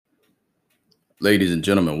Ladies and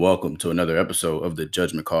gentlemen, welcome to another episode of the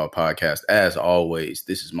Judgment Call podcast. As always,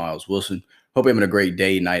 this is Miles Wilson. Hope you're having a great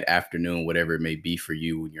day, night, afternoon, whatever it may be for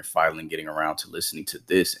you when you're finally getting around to listening to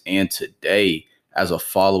this. And today, as a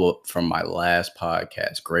follow-up from my last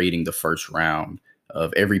podcast, grading the first round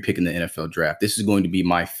of every pick in the NFL draft, this is going to be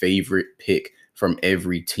my favorite pick from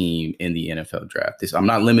every team in the NFL draft. I'm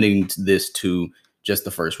not limiting this to just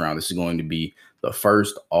the first round. This is going to be the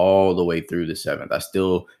first all the way through the seventh. I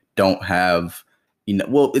still don't have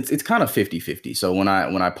it's kind of 50-50. So when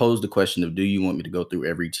I posed the question of do you want me to go through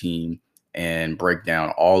every team and break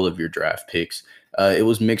down all of your draft picks, it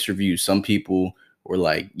was mixed reviews. Some people were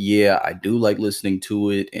like, yeah, I do like listening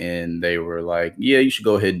to it. And they were like, yeah, you should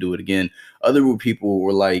go ahead and do it again. Other people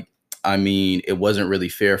were like, I mean, it wasn't really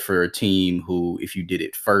fair for a team who, if you did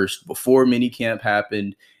it first before minicamp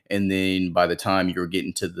happened, and then by the time you were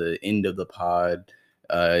getting to the end of the pod,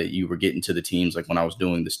 you were getting to the teams like when I was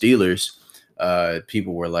doing the Steelers,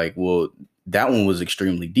 people were like, well, that one was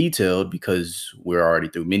extremely detailed because we're already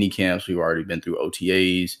through mini camps. We've already been through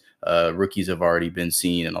OTAs. Rookies have already been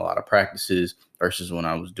seen in a lot of practices versus when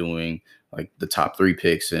I was doing like the top three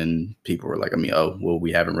picks and people were like,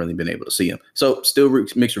 we haven't really been able to see them. So still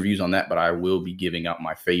mixed reviews on that, but I will be giving out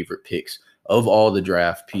my favorite picks of all the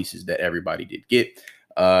draft pieces that everybody did get.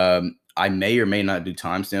 I may or may not do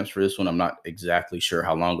timestamps for this one. I'm not exactly sure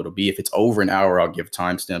how long it'll be. If it's over an hour, I'll give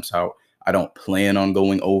timestamps out. I don't plan on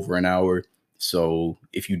going over an hour. So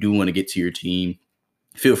if you do want to get to your team,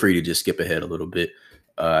 feel free to just skip ahead a little bit.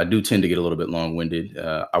 I do tend to get a little bit long-winded.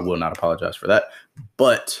 I will not apologize for that.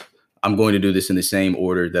 But I'm going to do this in the same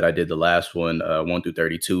order that I did the last one, 1 through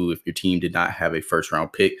 32. If your team did not have a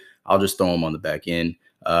first-round pick, I'll just throw them on the back end.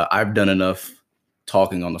 I've done enough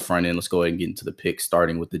talking on the front end. Let's go ahead and get into the picks,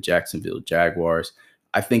 starting with the Jacksonville Jaguars.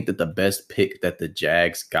 I think that the best pick that the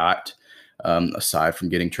Jags got, aside from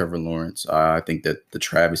getting Trevor Lawrence, I think that the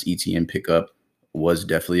Travis Etienne pickup was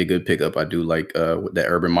definitely a good pickup. I do like that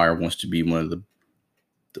Urban Meyer wants to be one of the,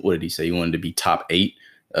 what did he say? He wanted to be top 8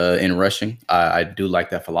 in rushing. I do like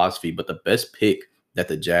that philosophy, but the best pick that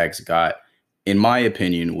the Jags got, in my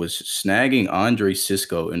opinion, was snagging Andre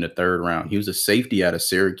Cisco in the third round. He was a safety out of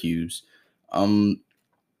Syracuse.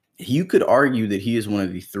 You could argue that he is one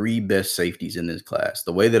of the 3 best safeties in this class.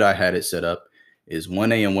 The way that I had it set up is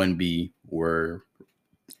 1A and 1B were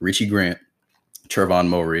Richie Grant, Trevon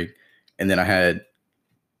Moehrig, and then I had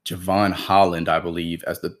Javon Holland, I believe,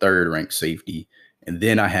 as the 3rd ranked safety, and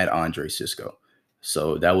then I had Andre Cisco.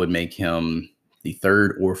 So that would make him the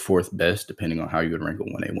 3rd or 4th best, depending on how you would rank a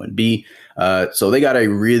 1A, 1B. So they got a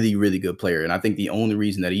really, really good player, and I think the only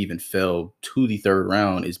reason that he even fell to the 3rd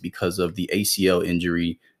round is because of the ACL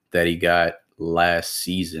injury that he got last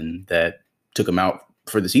season that took him out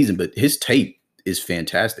for the season. But his tape is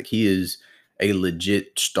fantastic. He is a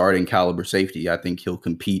legit starting caliber safety. I think he'll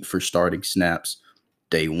compete for starting snaps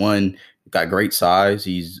day one. Got great size.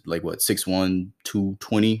 He's like 6'1",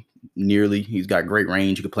 220 nearly. He's got great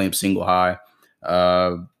range. You could play him single high.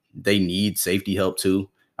 They need safety help too.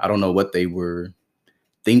 I don't know what they were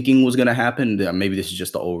thinking was going to happen. Maybe this is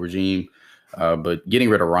just the old regime. But getting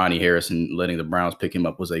rid of Ronnie Harrison, letting the Browns pick him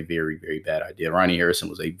up was a very, very bad idea. Ronnie Harrison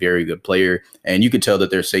was a very good player, and you could tell that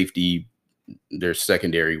their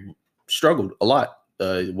secondary struggled a lot.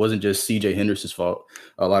 It wasn't just C.J. Henderson's fault.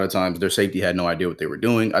 A lot of times their safety had no idea what they were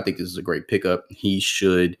doing. I think this is a great pickup. He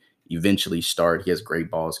should eventually start. He has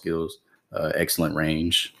great ball skills, excellent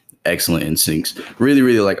range, excellent instincts. Really,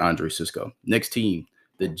 really like Andre Cisco. Next team,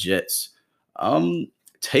 the Jets.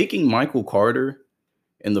 Taking Michael Carter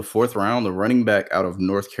in the 4th round, the running back out of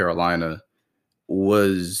North Carolina,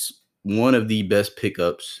 was one of the best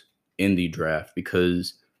pickups in the draft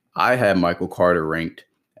because I had Michael Carter ranked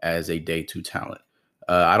as a day 2 talent.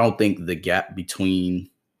 I don't think the gap between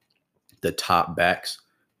the top backs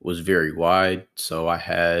was very wide. So I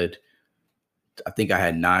think I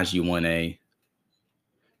had Najee 1A.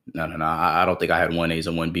 No. I don't think I had 1As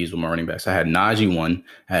and 1Bs with my running backs. I had Najee 1,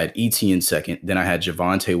 I had Etienne 2nd, then I had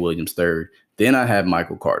Javonte Williams 3rd, then I had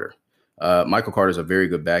Michael Carter. Michael Carter is a very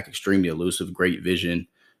good back, extremely elusive, great vision.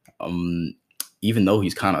 Even though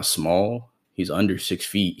he's kind of small, he's under 6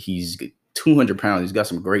 feet. He's 200 pounds. He's got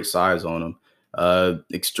some great size on him.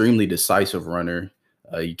 Extremely decisive runner.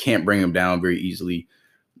 You can't bring him down very easily,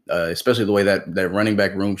 especially the way that running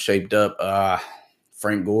back room shaped up.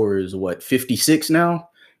 Frank Gore is 56 now.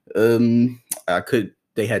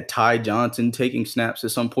 They had Ty Johnson taking snaps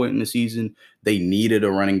at some point in the season. They needed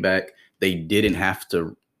a running back. They didn't have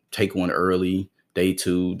to take one early, day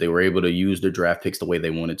 2. They were able to use their draft picks the way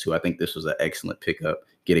they wanted to. I think this was an excellent pickup,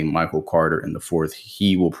 getting Michael Carter in the 4th.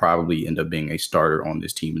 He will probably end up being a starter on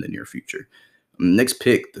this team in the near future. Next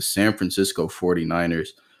pick, the San Francisco 49ers.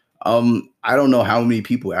 I don't know how many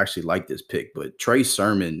people actually like this pick, but Trey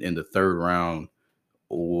Sermon in the third round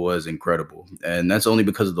was incredible. And that's only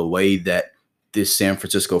because of the way that this San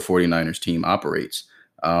Francisco 49ers team operates.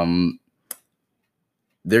 Um,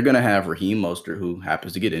 they're going to have Raheem Mostert, who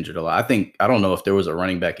happens to get injured a lot. I don't know if there was a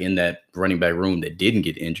running back in that running back room that didn't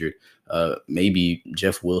get injured. Maybe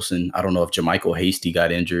Jeff Wilson. I don't know if JaMycal Hasty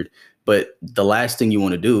got injured. But the last thing you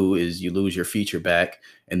want to do is you lose your feature back,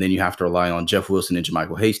 and then you have to rely on Jeff Wilson and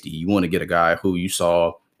JaMycal Hasty. You want to get a guy who you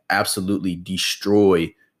saw absolutely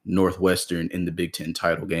destroy Northwestern in the Big Ten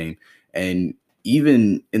title game. And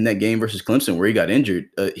even in that game versus Clemson where he got injured,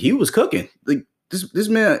 he was cooking. Like, this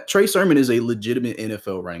man, Trey Sermon, is a legitimate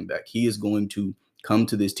NFL running back. He is going to come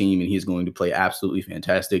to this team and he is going to play absolutely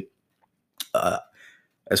fantastic.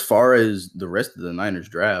 As far as the rest of the Niners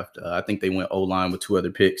draft, I think they went O-line with 2 other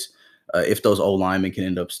picks. If those O-linemen can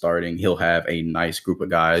end up starting, he'll have a nice group of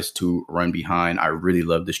guys to run behind. I really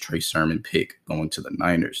love this Trey Sermon pick going to the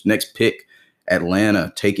Niners. Next pick,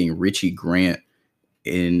 Atlanta taking Richie Grant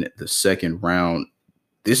in the second round.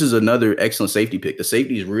 This is another excellent safety pick. The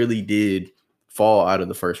safeties really did fall out of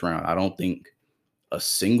the first round. I don't think a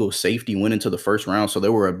single safety went into the first round. So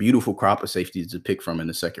there were a beautiful crop of safeties to pick from in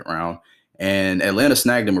the second round. And Atlanta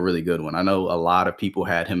snagged him a really good one. I know a lot of people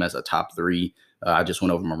had him as a top 3. I just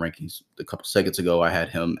went over my rankings a couple seconds ago. I had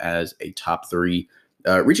him as a top 3.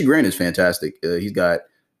 Richie Grant is fantastic.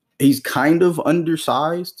 He's kind of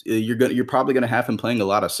undersized. You're probably gonna have him playing a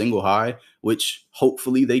lot of single high, which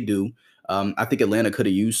hopefully they do. I think Atlanta could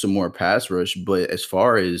have used some more pass rush, but as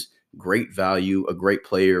far as great value, a great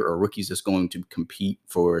player, or rookies that's going to compete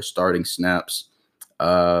for starting snaps,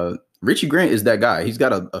 Richie Grant is that guy. He's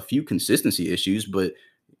got a few consistency issues, but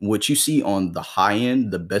what you see on the high end,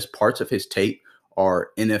 the best parts of his tape are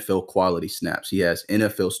NFL quality snaps. He has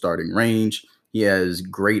NFL starting range. He has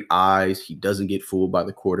great eyes. He doesn't get fooled by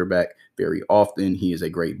the quarterback very often. He is a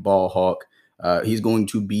great ball hawk. He's going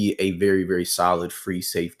to be a very, very solid free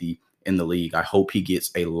safety in the league. I hope he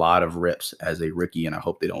gets a lot of reps as a rookie, and I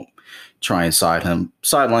hope they don't try and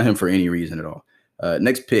sideline him for any reason at all.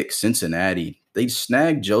 Next pick, Cincinnati. They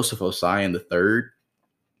snagged Joseph Ossai in the third.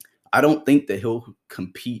 I don't think that he'll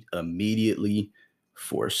compete immediately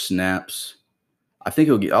for snaps. I think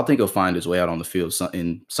he'll find his way out on the field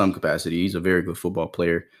in some capacity. He's a very good football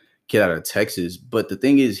player, kid out of Texas. But the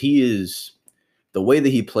thing is, the way that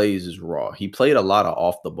he plays is raw. He played a lot of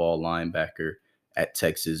off the ball linebacker at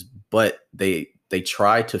Texas, but they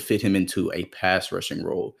tried to fit him into a pass rushing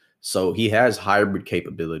role. So he has hybrid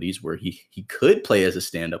capabilities where he could play as a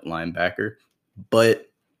stand-up linebacker, but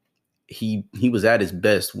he was at his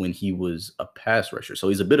best when he was a pass rusher. So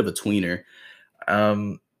he's a bit of a tweener.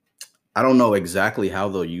 I don't know exactly how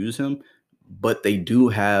they'll use him, but they do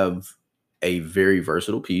have a very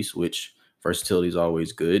versatile piece, which versatility is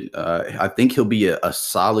always good. I think he'll be a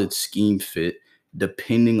solid scheme fit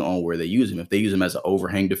depending on where they use him. If they use him as an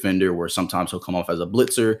overhang defender, where sometimes he'll come off as a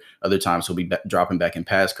blitzer, other times he'll be dropping back in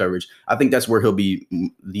pass coverage, I think that's where he'll be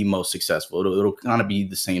the most successful. It'll kind of be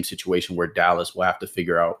the same situation where Dallas will have to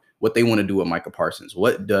figure out what they want to do with Micah Parsons.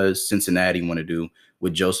 What does Cincinnati want to do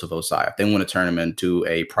with Joseph Ossai? If they want to turn him into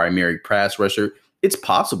a primary pass rusher, it's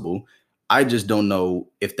possible. I just don't know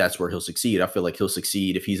if that's where he'll succeed. I feel like he'll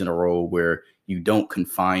succeed if he's in a role where you don't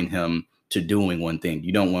confine him to doing one thing.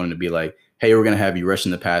 You don't want him to be like, hey, we're going to have you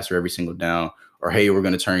rushing the passer every single down, or hey, we're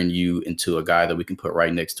going to turn you into a guy that we can put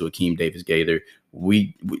right next to Akeem Davis-Gaither.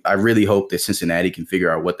 I really hope that Cincinnati can figure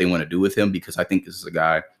out what they want to do with him, because I think this is a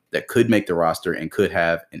guy that could make the roster and could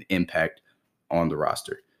have an impact on the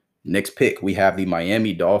roster. Next pick, we have the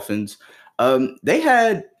Miami Dolphins. They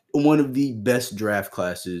had one of the best draft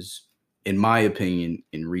classes, in my opinion,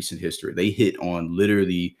 in recent history. They hit on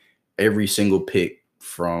literally every single pick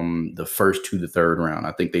from the first to the third round.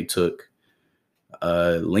 I think they took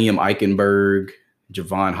Liam Eichenberg,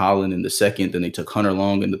 Javon Holland in the second, then they took Hunter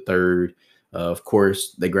Long in the third. Of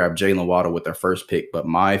course, they grabbed Jalen Waddle with their first pick, but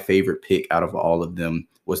my favorite pick out of all of them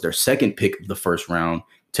was their second pick of the first round,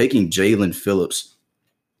 taking Jalen Phillips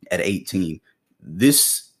at 18.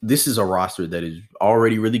 This is a roster that is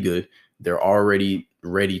already really good. They're already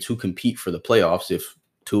ready to compete for the playoffs if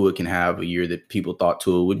Tua can have a year that people thought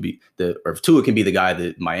Tua would be, or if Tua can be the guy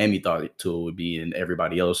that Miami thought Tua would be and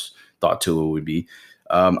everybody else thought Tua would be.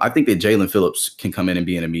 I think that Jalen Phillips can come in and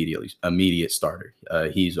be an immediate starter.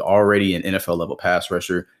 He's already an NFL level pass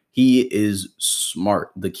rusher. He is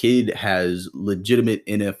smart. The kid has legitimate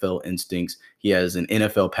NFL instincts. He has an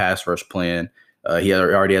NFL pass rush plan. He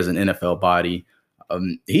already has an NFL body.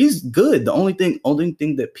 He's good. The only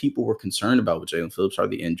thing that people were concerned about with Jalen Phillips are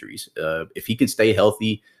the injuries. If he can stay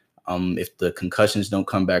healthy, If the concussions don't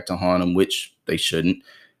come back to haunt him, which they shouldn't,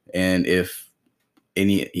 and if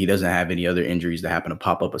he doesn't have any other injuries that happen to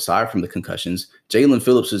pop up aside from the concussions, Jalen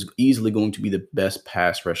Phillips is easily going to be the best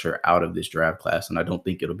pass rusher out of this draft class, and I don't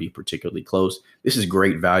think it'll be particularly close. This is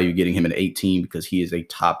great value getting him at 18 because he is a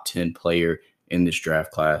top 10 player in this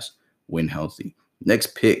draft class when healthy.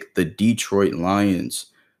 Next pick, the Detroit Lions.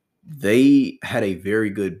 They had a very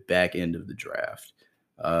good back end of the draft.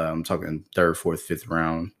 I'm talking third, fourth, fifth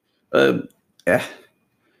round. I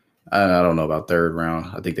don't know about third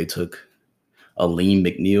round. I think they took Aleem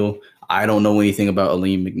McNeil. I don't know anything about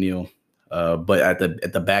Aleem McNeil. But at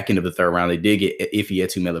the back end of the third round, they did get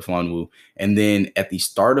Ifeatu Melifonwu. And then at the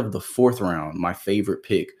start of the fourth round, my favorite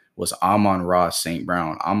pick was Amon-Ra St.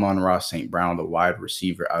 Brown. Amon-Ra St. Brown, the wide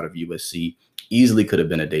receiver out of USC, easily could have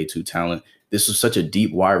been a day 2 talent. This was such a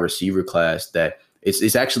deep wide receiver class that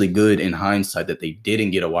it's actually good in hindsight that they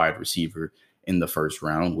didn't get a wide receiver in the first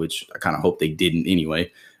round, which I kind of hope they didn't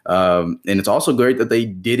anyway. And it's also great that they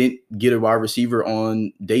didn't get a wide receiver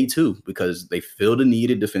on day 2 because they filled a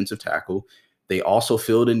need at defensive tackle. They also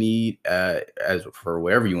filled a need as for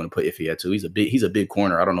wherever you want to put Ifeatu. He's a big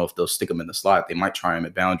corner. I don't know if they'll stick him in the slot. They might try him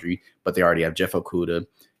at boundary, but they already have Jeff Okudah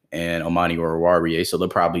and Omani Oruwariye, so they'll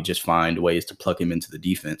probably just find ways to plug him into the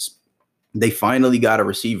defense. They finally got a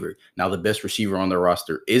receiver. Now, the best receiver on their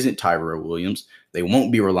roster isn't Tyrell Williams. They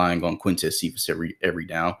won't be relying on Quintez Cephas every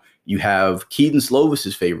down. You have Keaton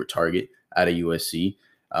Slovis's favorite target out of USC.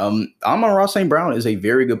 Amon-Ra St. Brown is a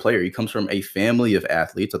very good player. He comes from a family of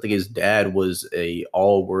athletes. I think his dad was a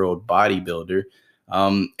all-world bodybuilder.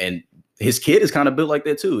 And his kid is kind of built like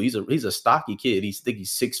that too. He's a stocky kid. I think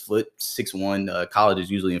he's 6 foot, 6'1". Colleges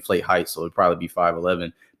usually inflate height, so it'd probably be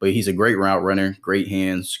 5'11". But he's a great route runner, great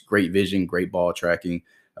hands, great vision, great ball tracking.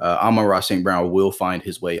 Amon-Ra St. Brown will find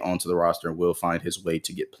his way onto the roster and will find his way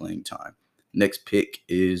to get playing time. Next pick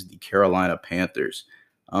is the Carolina Panthers.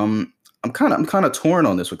 I'm kind of torn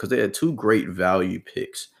on this one because they had 2 great value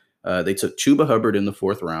picks. They took Chuba Hubbard in the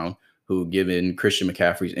 4th round, who, given Christian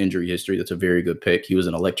McCaffrey's injury history, that's a very good pick. He was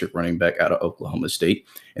an electric running back out of Oklahoma State.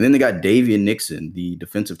 And then they got Davian Nixon, the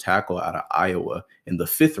defensive tackle out of Iowa, in the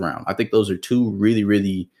 5th round. I think those are 2 really,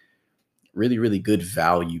 really, really, really good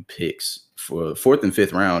value picks for 4th and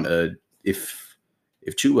 5th round. If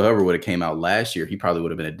Chuba Hubbard would have came out last year, he probably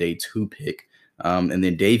would have been a day 2 pick. And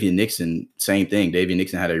then Davian Nixon, same thing. Davian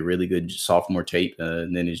Nixon had a really good sophomore tape,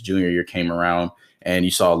 and then his junior year came around, and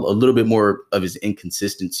you saw a little bit more of his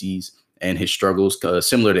inconsistencies and his struggles,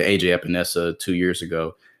 similar to AJ Epinesa 2 years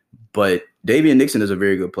ago. But Davian Nixon is a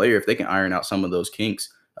very good player. If they can iron out some of those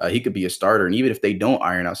kinks, he could be a starter. And even if they don't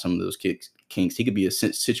iron out some of those kinks, he could be a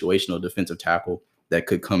situational defensive tackle that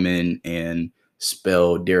could come in and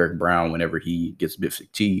spell Derek Brown whenever he gets a bit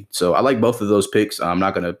fatigued. So I like both of those picks. I'm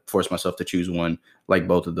not going to force myself to choose one. Like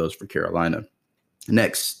both of those for Carolina.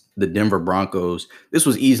 Next, the Denver Broncos. This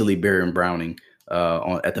was easily Baron Browning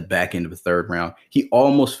at the back end of the 3rd round. He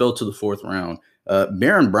almost fell to the 4th round.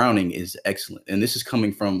 Baron Browning is excellent, and this is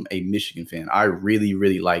coming from a Michigan fan. I really,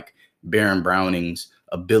 really like Baron Browning's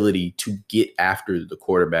ability to get after the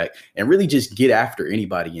quarterback and really just get after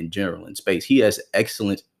anybody in general in space. He has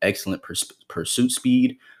excellent pursuit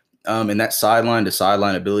speed, and that sideline to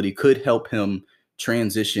sideline ability could help him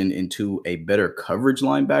transition into a better coverage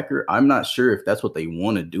linebacker. I'm not sure if that's what they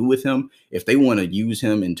want to do with him. If they want to use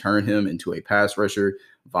him and turn him into a pass rusher,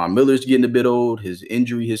 Von Miller's getting a bit old. His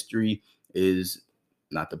injury history is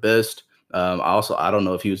not the best. I don't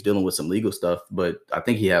know if he was dealing with some legal stuff, but I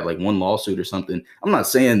think he had like 1 lawsuit or something. I'm not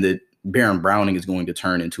saying that Baron Browning is going to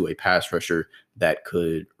turn into a pass rusher that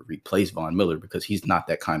could replace Von Miller because he's not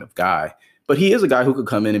that kind of guy. But he is a guy who could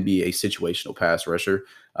come in and be a situational pass rusher.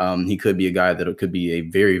 He could be a guy that could be a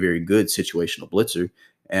very, very good situational blitzer.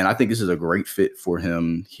 And I think this is a great fit for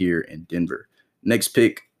him here in Denver. Next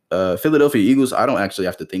pick, Philadelphia Eagles. I don't actually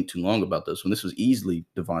have to think too long about this one. This was easily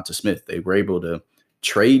Devonta Smith. They were able to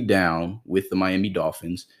trade down with the Miami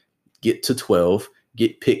Dolphins, get to 12,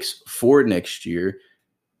 get picks for next year,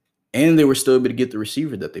 and they were still able to get the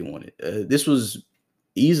receiver that they wanted. This was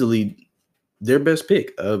easily their best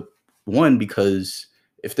pick. One, because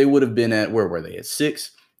if they would have been where were they, at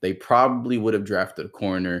 6, they probably would have drafted a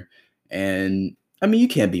corner. And I mean, you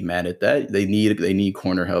can't be mad at that. They need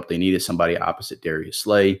corner help. They needed somebody opposite Darius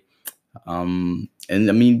Slay. And I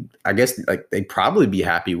mean, I guess like they'd probably be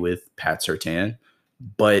happy with Pat Surtain,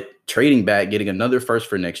 but trading back, getting another first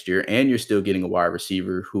for next year, and you're still getting a wide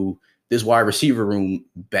receiver who this wide receiver room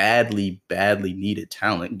badly needed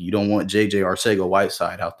talent. You don't want JJ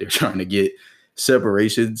Arcega-Whiteside out there trying to get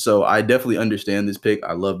separation. So I definitely understand this pick.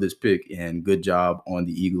 I love this pick, and good job on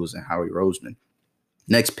the Eagles and Howie Roseman.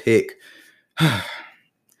 Next pick.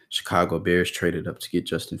 Chicago Bears traded up to get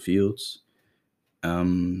Justin Fields.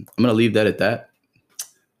 I'm gonna leave that at that.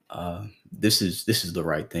 This is the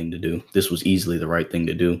right thing to do. This was easily the right thing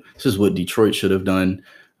to do. This is what Detroit should have done.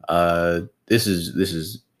 This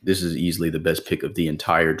is easily the best pick of the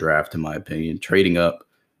entire draft, in my opinion. Trading up,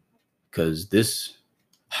 because this,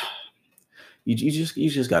 you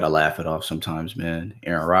just gotta laugh it off sometimes, man.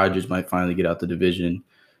 Aaron Rodgers might finally get out the division.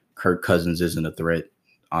 Kirk Cousins isn't a threat,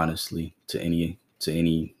 honestly, to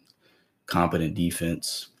any competent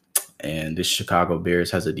defense. And this Chicago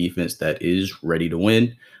Bears has a defense that is ready to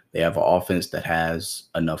win. They have an offense that has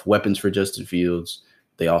enough weapons for Justin Fields.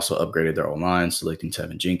 They also upgraded their O-line, selecting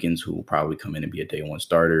Tevin Jenkins, who will probably come in and be a day one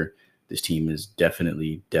starter. This team is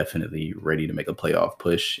definitely ready to make a playoff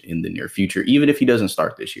push in the near future, even if he doesn't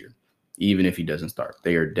start this year. Even if he doesn't start,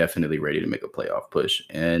 they are definitely ready to make a playoff push.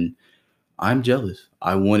 And I'm jealous.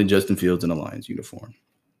 I wanted Justin Fields in a Lions uniform.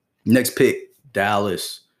 Next pick,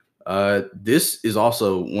 Dallas. This is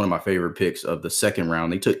also one of my favorite picks of the second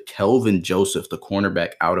round. They took Kelvin Joseph, the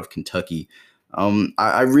cornerback out of Kentucky.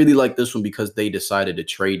 I really like this one because they decided to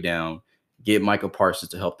trade down, get Micah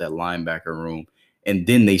Parsons to help that linebacker room, and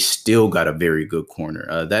then they still got a very good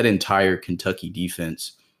corner. That entire Kentucky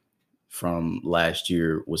defense from last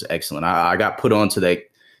year was excellent. I got put on to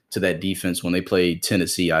that defense when they played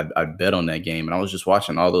Tennessee. I bet on that game, and I was just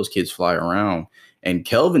watching all those kids fly around. And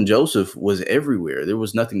Kelvin Joseph was everywhere. There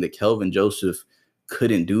was nothing that Kelvin Joseph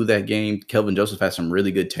couldn't do that game. Kelvin Joseph has some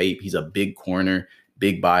really good tape. He's a big corner,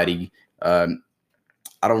 big body. I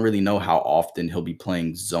don't really know how often he'll be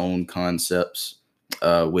playing zone concepts,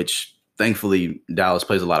 which thankfully Dallas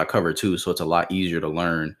plays a lot of cover too, so it's a lot easier to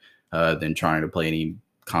learn than trying to play any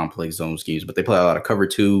complex zone schemes. But they play a lot of cover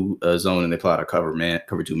two zone, and they play a lot of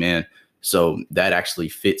cover two man. So that actually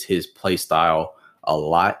fits his play style a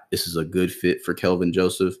lot. This is a good fit for Kelvin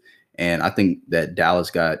Joseph. And I think that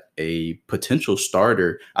Dallas got a potential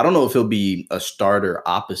starter. I don't know if he'll be a starter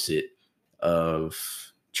opposite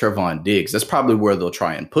of Trevon Diggs. That's probably where they'll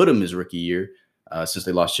try and put him his rookie year, since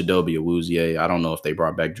they lost Chidobe Awuzie. I don't know if they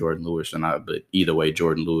brought back Jordan Lewis or not, but either way,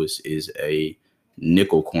 Jordan Lewis is a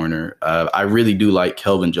nickel corner. I really do like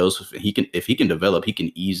Kelvin Joseph. And if he can develop, he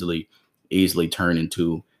can easily turn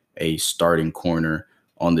into a starting corner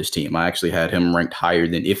on this team. I actually had him ranked higher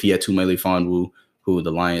than Ifeatu Melifonwu, who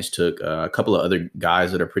the Lions took. A couple of other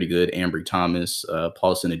guys that are pretty good: Ambry Thomas,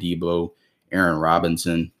 Paulson Adebo, Aaron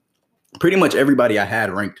Robinson. Pretty much everybody I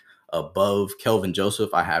had ranked above Kelvin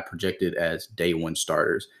Joseph, I had projected as day one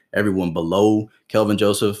starters. Everyone below Kelvin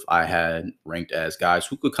Joseph, I had ranked as guys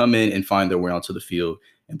who could come in and find their way onto the field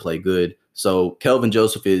and play good. So Kelvin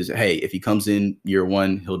Joseph is, hey, if he comes in year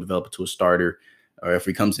one, he'll develop into a starter. Or if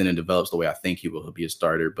he comes in and develops the way I think he will, he'll be a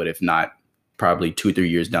starter. But if not, probably 2 or 3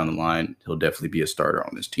 years down the line, he'll definitely be a starter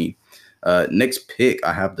on this team. Next pick,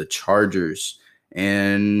 I have the Chargers.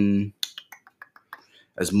 And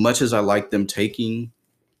as much as I like them taking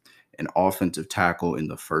an offensive tackle in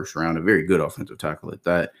the first round, a very good offensive tackle at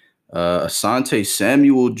that, Asante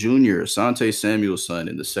Samuel Jr., Asante Samuel's son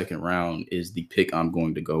in the second round is the pick I'm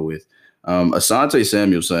going to go with. Asante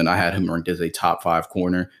Samuelson, I had him ranked as a top 5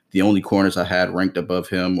 corner. The only corners I had ranked above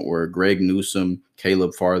him were Greg Newsome,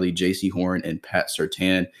 Caleb Farley, J.C. Horn, and Pat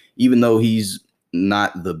Surtain. Even though he's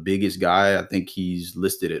not the biggest guy, I think he's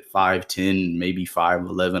listed at 5'10", maybe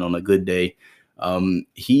 5'11" on a good day.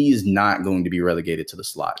 He is not going to be relegated to the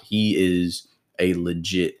slot. He is a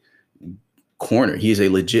legit corner. He is a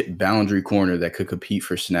legit boundary corner that could compete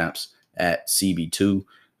for snaps at CB2.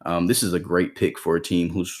 This is a great pick for a team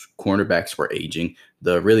whose cornerbacks were aging.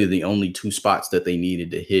 The only 2 spots that they needed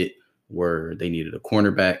to hit were they needed a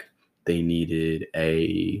cornerback, they needed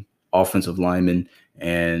a offensive lineman,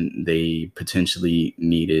 and they potentially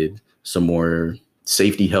needed some more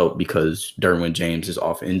safety help because Derwin James is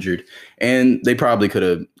off injured. And they probably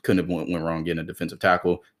couldn't have went wrong getting a defensive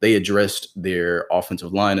tackle. They addressed their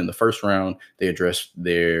offensive line in the first round. They addressed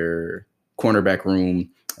their cornerback room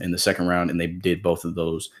in the second round, and they did both of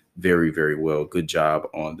those very, very well. Good job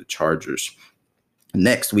on the Chargers.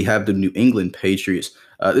 Next, we have the New England Patriots.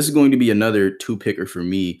 This is going to be another 2-picker for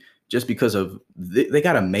me just because of they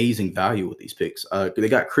got amazing value with these picks. They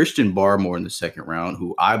got Christian Barmore in the second round,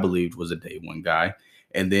 who I believed was a day one guy.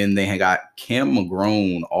 And then they had got Cam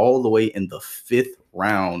McGrone all the way in the 5th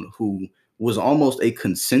round, who was almost a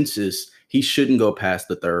consensus he shouldn't go past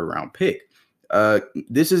the 3rd round pick.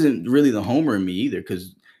 This isn't really the homer in me either,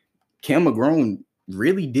 because Cam McGrone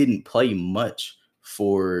really didn't play much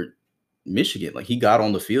for Michigan. Like, he got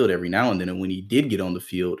on the field every now and then, and when he did get on the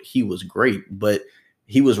field, he was great, but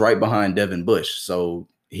he was right behind Devin Bush, so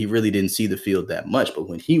he really didn't see the field that much. But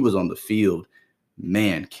when he was on the field,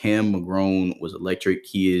 man, Cam McGrone was electric.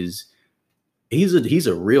 He's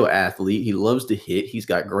a real athlete. He loves to hit. He's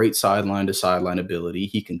got great sideline to sideline ability.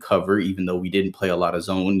 He can cover, even though we didn't play a lot of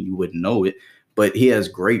zone. You wouldn't know it, but he has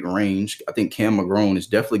great range. I think Cam McGrone is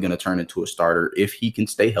definitely going to turn into a starter if he can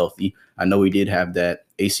stay healthy. I know he did have that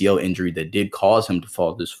ACL injury that did cause him to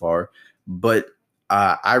fall this far, but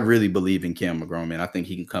I really believe in Cam McGrone, man. I think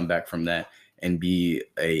he can come back from that and be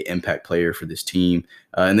a impact player for this team.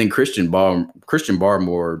 And then Christian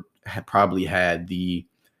Barmore probably had the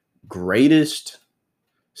greatest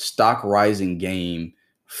stock rising game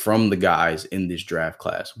from the guys in this draft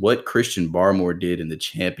class. What Christian Barmore did in the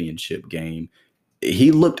championship game,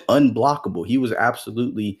 he looked unblockable. He was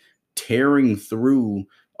absolutely tearing through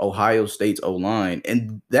Ohio State's O-line.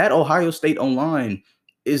 And that Ohio State O-line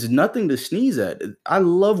is nothing to sneeze at. I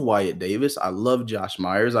love Wyatt Davis. I love Josh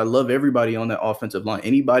Myers. I love everybody on that offensive line.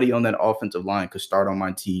 Anybody on that offensive line could start on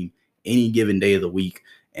my team any given day of the week.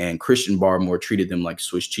 And Christian Barmore treated them like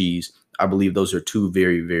Swiss cheese. I believe those are two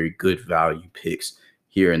very, very good value picks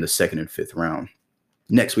here in the 2nd and 5th round.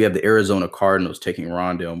 Next, we have the Arizona Cardinals taking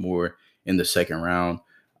Rondale Moore in the 2nd round.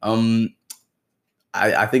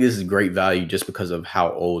 I think this is great value just because of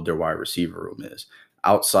how old their wide receiver room is.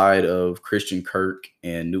 Outside of Christian Kirk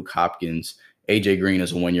and Nuke Hopkins, AJ Green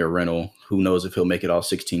is a 1-year rental. Who knows if he'll make it all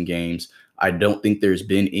 16 games. I don't think there's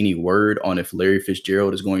been any word on if Larry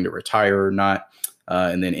Fitzgerald is going to retire or not.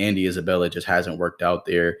 And then Andy Isabella just hasn't worked out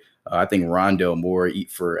there. I think Rondale Moore,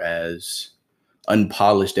 for as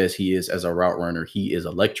unpolished as he is as a route runner, he is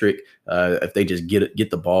electric. If they just get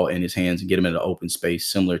the ball in his hands and get him in an open space,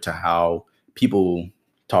 similar to how people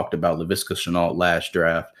talked about Laviska Shenault last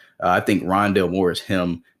draft, I think Rondale Moore is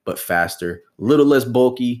him, but faster, a little less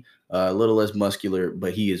bulky, a little less muscular,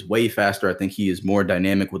 but he is way faster. I think he is more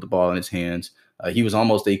dynamic with the ball in his hands. He was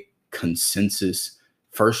almost a consensus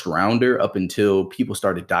first rounder up until people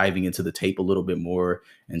started diving into the tape a little bit more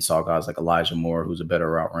and saw guys like Elijah Moore, who's a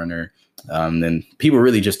better route runner. Then people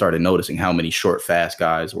really just started noticing how many short, fast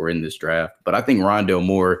guys were in this draft. But I think Rondale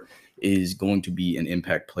Moore is going to be an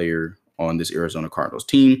impact player on this Arizona Cardinals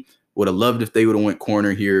team. Would have loved if they would have went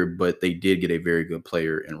corner here, but they did get a very good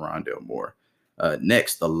player in Rondale Moore.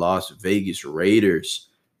 Next, the Las Vegas Raiders.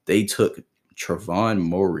 They took Trevon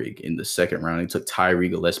Moehrig in the 2nd round. They took Tyree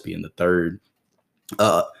Gillespie in the 3rd.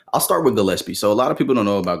 I'll start with Gillespie. So a lot of people don't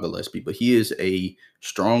know about Gillespie, but he is a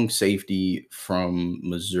strong safety from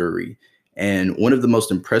Missouri. And one of the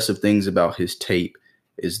most impressive things about his tape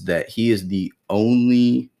is that he is the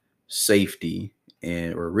only safety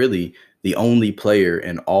or really the only player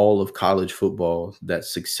in all of college football that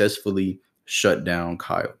successfully shut down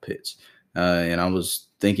Kyle Pitts. And I was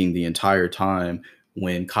thinking the entire time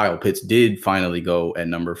when Kyle Pitts did finally go at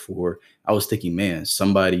number 4, I was thinking, man,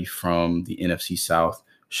 somebody from the NFC South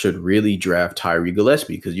should really draft Tyree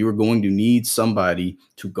Gillespie because you were going to need somebody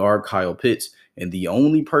to guard Kyle Pitts. And the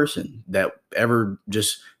only person that ever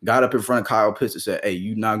just got up in front of Kyle Pitts and said, hey,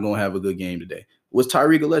 you're not going to have a good game today was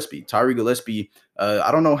Tyree Gillespie. Tyree Gillespie,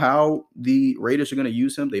 I don't know how the Raiders are going to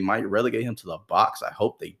use him. They might relegate him to the box. I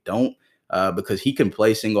hope they don't. Because he can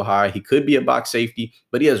play single high. He could be a box safety,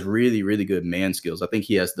 but he has really, really good man skills. I think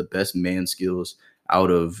he has the best man skills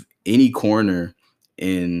out of any corner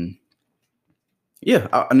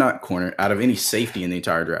out of any safety in the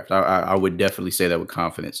entire draft. I would definitely say that with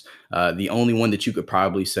confidence. The only one that you could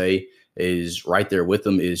probably say is right there with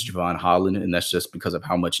him is Javon Holland, and that's just because of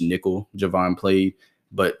how much nickel Javon played.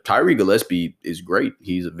 But Tyree Gillespie is great.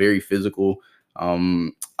 He's very physical.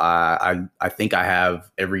 I think I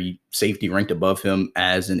have every safety ranked above him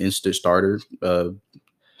as an instant starter,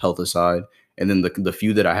 health aside. And then the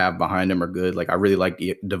few that I have behind him are good. Like I really like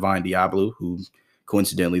Divine Diablo, who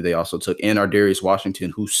coincidentally they also took, and Ardarius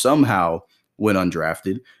Washington, who somehow went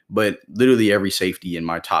undrafted. But literally every safety in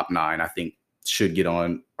my top 9, I think, should get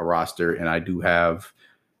on a roster. And I do have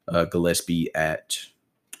Gillespie at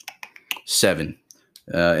 7.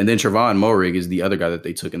 And then Trevon Moehrig is the other guy that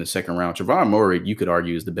they took in the 2nd round. Trevon Moehrig, you could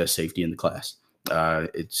argue, is the best safety in the class.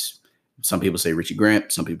 It's some people say Richie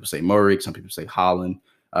Grant, some people say Moehrig, some people say Holland.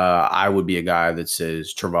 I would be a guy that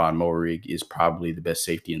says Trevon Moehrig is probably the best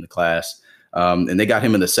safety in the class. And they got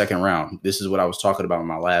him in the 2nd round. This is what I was talking about in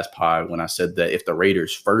my last pod when I said that if the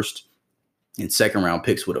Raiders' 1st and 2nd round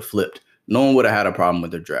picks would have flipped, no one would have had a problem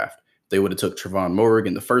with their draft. They would have took Trevon Moehrig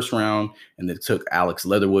in the 1st round and they took Alex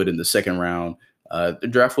Leatherwood in the 2nd round. The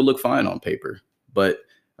draft would look fine on paper, but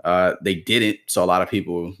they didn't. So a lot of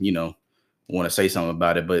people, want to say something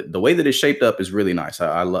about it. But the way that it's shaped up is really nice.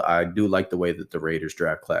 I do like the way that the Raiders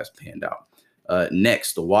draft class panned out.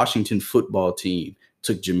 Next, the Washington football team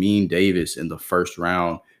took Jamin Davis in the 1st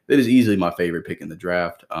round. That is easily my favorite pick in the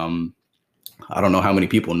draft. I don't know how many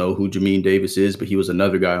people know who Jamin Davis is, but he was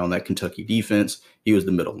another guy on that Kentucky defense. He was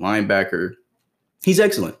the middle linebacker. He's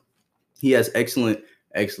excellent. He has excellent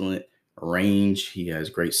range. He has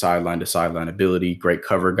great sideline to sideline ability, great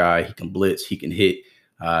cover guy. He can blitz, he can hit.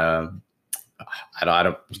 I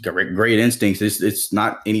don't great instincts. It's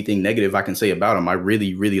not anything negative I can say about him. I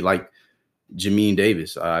really like Jamin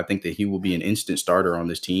Davis. I think that he will be an instant starter on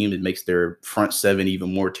this team. It makes their front seven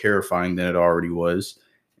even more terrifying than it already was.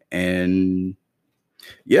 And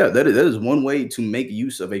yeah, that is one way to make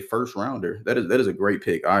use of a first rounder. That is a great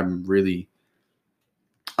pick. I'm really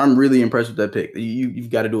impressed with that pick. You've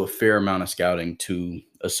got to do a fair amount of scouting to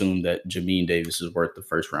assume that Jamin Davis is worth the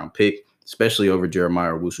first round pick, especially over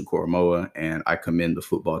Jeremiah Owusu-Koramoah, and I commend the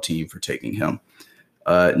football team for taking him.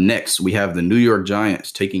 Next, we have the New York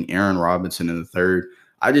Giants taking Aaron Robinson in the third.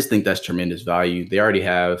 I just think that's tremendous value. They already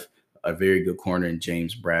have a very good corner in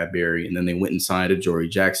James Bradbury, and then they went and signed Adoree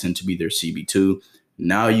Jackson to be their CB2.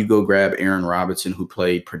 Now you go grab Aaron Robinson, who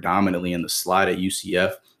played predominantly in the slot at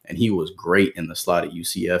UCF, and he was great in the slot at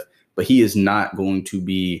UCF, but he is not going to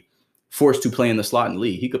be forced to play in the slot in the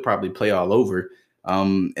league. He could probably play all over,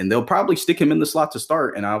 and they'll probably stick him in the slot to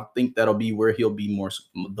start, and I think that'll be where he'll be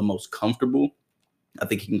the most comfortable. I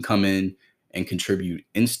think he can come in and contribute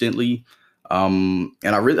instantly. And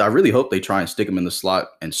I really hope they try and stick him in the slot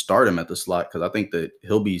and start him at the slot, because I think that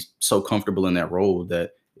he'll be so comfortable in that role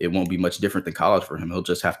that it won't be much different than college for him. He'll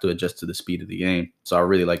just have to adjust to the speed of the game. So I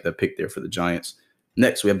really like that pick there for the Giants.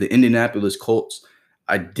 Next, we have the Indianapolis Colts.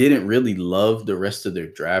 I didn't really love the rest of their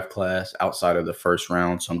draft class outside of the first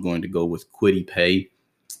round, so I'm going to go with Kwity Paye,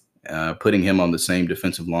 putting him on the same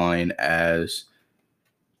defensive line as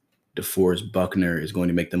DeForest Buckner is going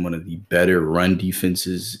to make them one of the better run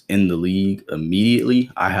defenses in the league immediately.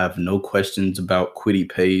 I have no questions about Kwity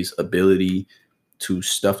Paye's ability to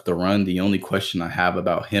stuff the run. The only question I have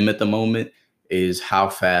about him at the moment is how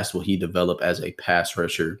fast will he develop as a pass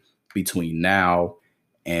rusher between now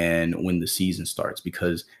and when the season starts,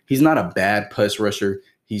 because he's not a bad pass rusher.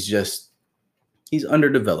 He's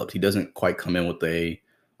underdeveloped. He doesn't quite come in with a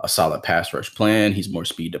solid pass rush plan. He's more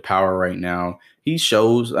speed to power right now. He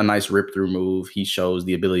shows a nice rip through move. He shows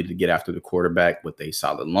the ability to get after the quarterback with a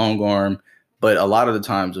solid long arm. But a lot of the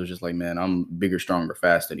times it was just like, man, I'm bigger, stronger,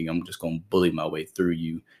 faster than you. I'm just going to bully my way through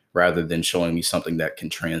you, rather than showing me something that can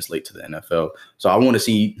translate to the NFL. So I want to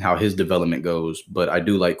see how his development goes. But I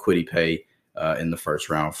do like Kwity Paye in the first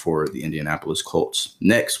round for the Indianapolis Colts.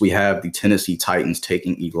 Next, we have the Tennessee Titans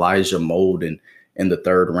taking Elijah Molden in the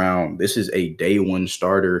third round. This is a day one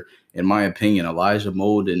starter. In my opinion, Elijah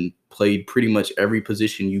Molden played pretty much every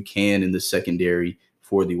position you can in the secondary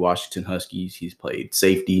for the Washington Huskies. He's played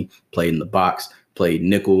safety, played in the box, played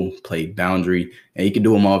nickel, played boundary, and he can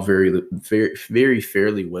do them all very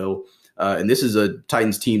fairly well. And this is a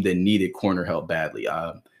Titans team that needed corner help badly.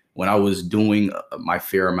 When I was doing my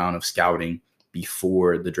fair amount of scouting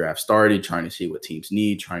before the draft started, trying to see what teams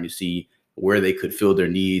need, trying to see where they could fill their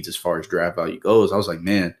needs as far as draft value goes, I was like,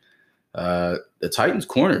 man, the Titans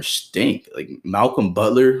corners stink. Like, Malcolm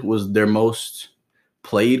Butler was their most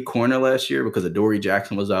played corner last year because Adoree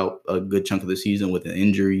Jackson was out a good chunk of the season with an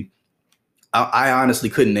injury. I honestly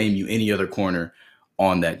couldn't name you any other corner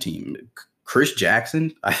on that team. Chris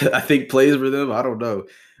Jackson, I think, plays for them. I don't know.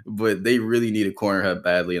 But they really need a corner help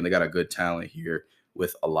badly, and they got a good talent here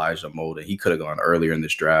with Elijah Molden. He could have gone earlier in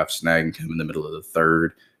this draft. Snagging him in the middle of the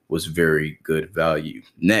third was very good value.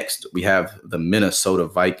 Next, we have the Minnesota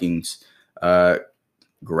Vikings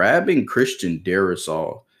grabbing Christian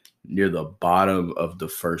Darrisaw near the bottom of the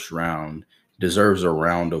first round deserves a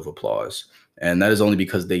round of applause. And that is only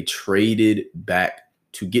because they traded back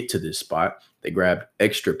to get to this spot. They grabbed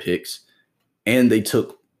extra picks, and they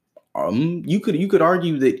took you could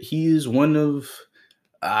argue that he is one of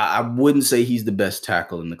I wouldn't say he's the best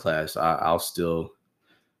tackle in the class. I'm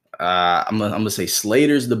gonna say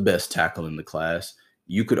Slater's the best tackle in the class.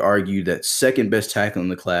 You could argue that second best tackle in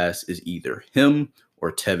the class is either him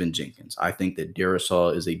or Tevin Jenkins. I think that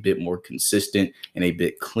Darrisaw is a bit more consistent and a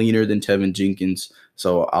bit cleaner than Tevin Jenkins.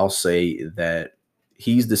 So I'll say that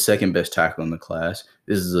he's the second best tackle in the class.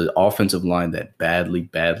 This is an offensive line that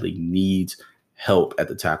badly needs help at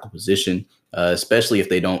the tackle position, especially if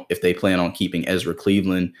they plan on keeping Ezra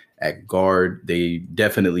Cleveland at guard. They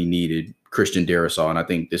definitely needed Christian Darrisaw, and I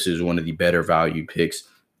think this is one of the better value picks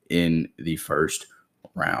in the first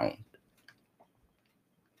round.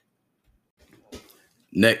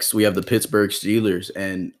 Next, we have the Pittsburgh Steelers,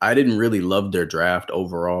 and I didn't really love their draft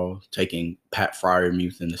overall. Taking Pat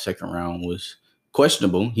Freiermuth in the second round was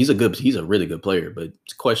questionable. He's a really good player, but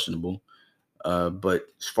it's questionable. But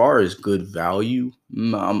as far as good value,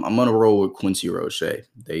 I'm gonna roll with Quincy Roche.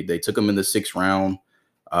 They took him in the 6th round.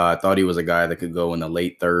 I thought he was a guy that could go in the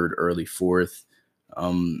late 3rd, early 4th.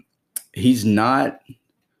 He's not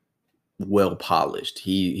well polished.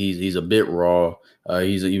 He's a bit raw.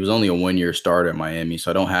 He was only a 1-year starter at Miami,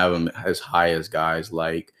 so I don't have him as high as guys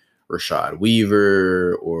like Rashad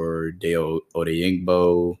Weaver or Dale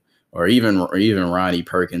Odeyingbo or even Ronnie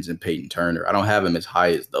Perkins and Peyton Turner. I don't have him as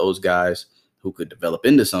high as those guys who could develop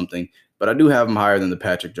into something, but I do have him higher than the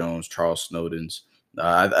Patrick Jones, Charles Snowdens.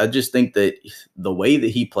 I just think that the way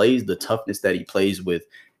that he plays, the toughness that he plays with,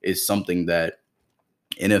 is something that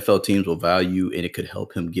NFL teams will value, and it could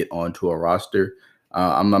help him get onto a roster.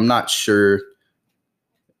 I'm not sure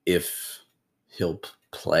if he'll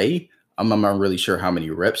play. I'm not really sure how many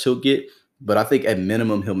reps he'll get, but I think at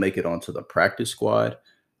minimum he'll make it onto the practice squad.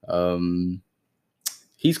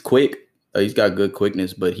 He's quick. He's got good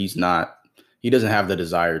quickness, but he doesn't have the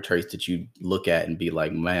desired traits that you look at and be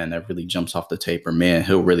like, man, that really jumps off the tape, or man,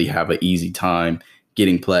 he'll really have an easy time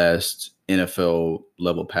getting past NFL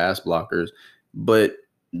level pass blockers. But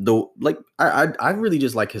I really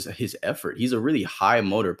just like his effort. He's a really high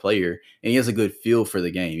motor player, and he has a good feel for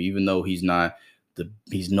the game, even though he's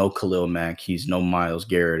no Khalil Mack, he's no Myles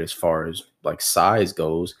Garrett as far as like size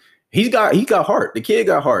goes. He got heart. The kid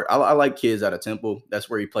got heart. I like kids out of Temple. That's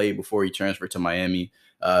where he played before he transferred to Miami.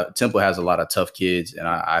 Temple has a lot of tough kids, and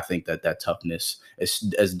I think that toughness,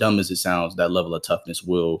 as dumb as it sounds, that level of toughness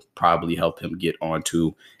will probably help him get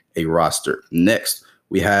onto a roster. Next,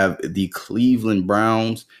 we have the Cleveland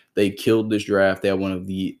Browns. They killed this draft. They have one of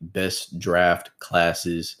the best draft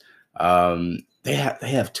classes. They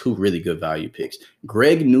have 2 really good value picks.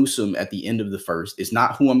 Greg Newsome at the end of the 1st is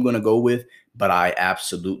not who I'm going to go with, but I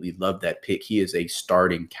absolutely love that pick. He is a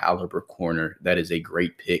starting caliber corner. That is a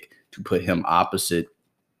great pick to put him opposite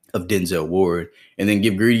of Denzel Ward, and then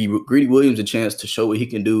give Greedy Williams a chance to show what he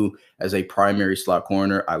can do as a primary slot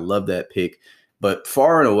corner. I love that pick. But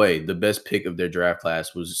far and away, the best pick of their draft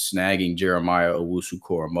class was snagging Jeremiah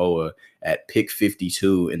Owusu-Koramoah at pick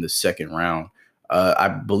 52 in the 2nd round. I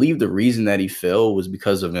believe the reason that he fell was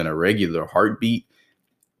because of an irregular heartbeat.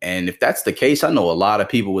 And if that's the case, I know a lot of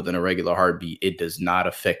people with an irregular heartbeat. It does not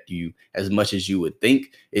affect you as much as you would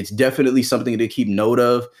think. It's definitely something to keep note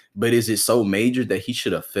of. But is it so major that he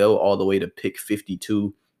should have fell all the way to pick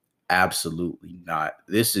 52? Absolutely not.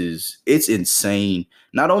 It's insane.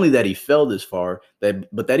 Not only that he fell this far,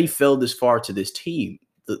 but that he fell this far to this team.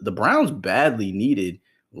 The Browns badly needed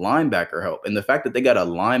linebacker help. And the fact that they got a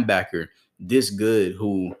linebacker this good,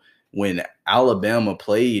 who, when Alabama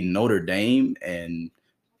played Notre Dame and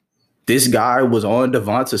this guy was on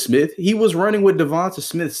Devonta Smith, he was running with Devonta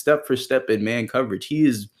Smith step for step in man coverage. He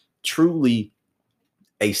is truly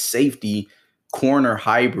a safety corner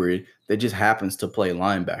hybrid that just happens to play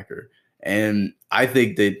linebacker. And I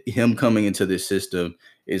think that him coming into this system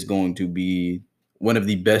is going to be one of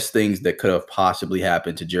the best things that could have possibly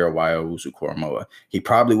happened to Jeremiah Owusu-Koramoah. He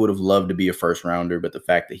probably would have loved to be a 1st rounder, but the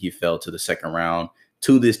fact that he fell to the 2nd round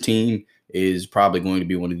to this team is probably going to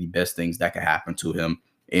be one of the best things that could happen to him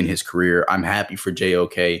in his career. I'm happy for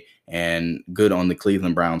JOK, and good on the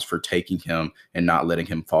Cleveland Browns for taking him and not letting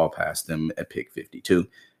him fall past them at pick 52.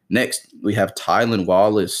 Next, we have Tylan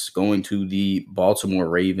Wallace going to the Baltimore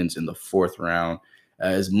Ravens in the 4th round.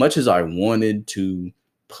 As much as I wanted to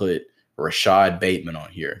put Rashad Bateman on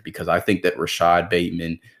here, because I think that Rashad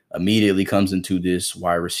Bateman immediately comes into this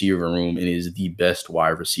wide receiver room and is the best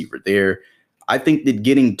wide receiver there, I think that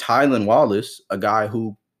getting Tylan Wallace, a guy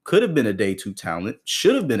who could have been a day 2 talent,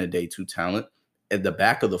 should have been a day 2 talent at the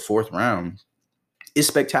back of the 4th round, is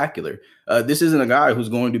spectacular. This isn't a guy who's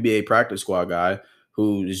going to be a practice squad guy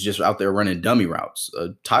who is just out there running dummy routes.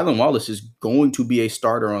 Tylan Wallace is going to be a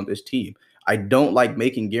starter on this team. I don't like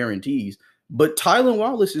making guarantees, but Tylan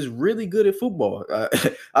Wallace is really good at football.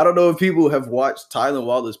 I don't know if people have watched Tylan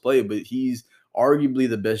Wallace play, but he's arguably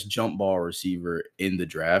the best jump ball receiver in the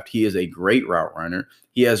draft. He is a great route runner.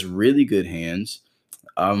 He has really good hands.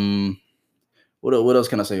 What else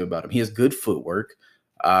can I say about him? He has good footwork.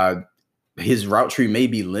 His route tree may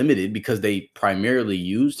be limited because they primarily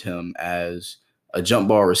used him as a jump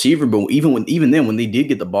ball receiver, but even then, when they did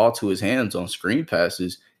get the ball to his hands on screen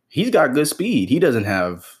passes, he's got good speed.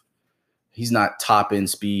 He's not top end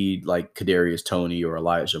speed like Kadarius Toney or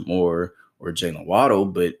Elijah Moore or Jalen Waddle,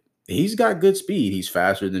 but he's got good speed. He's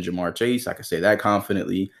faster than Jamar Chase. I can say that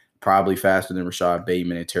confidently. Probably faster than Rashad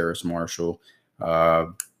Bateman and Terrace Marshall. I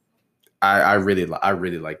really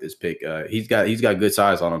like this pick. He's got good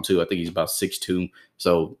size on him too. I think he's about 6'2",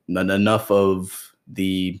 so enough of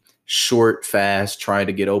the short, fast, try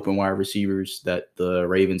to get open wide receivers that the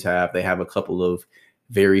Ravens have. They have a couple of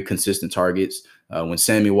very consistent targets. When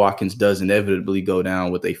Sammy Watkins does inevitably go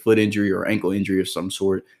down with a foot injury or ankle injury of some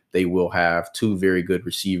sort, they will have two very good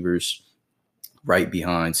receivers right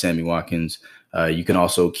behind Sammy Watkins. You can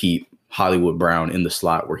also keep Hollywood Brown in the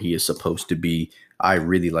slot where he is supposed to be. I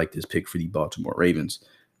really like this pick for the Baltimore Ravens.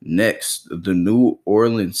 Next, the New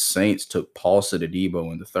Orleans Saints took Paulson Adebo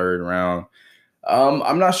in the third round.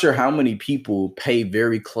 I'm not sure how many people pay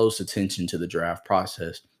very close attention to the draft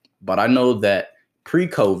process, but I know that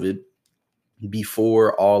pre-COVID,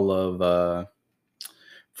 before all of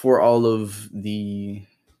the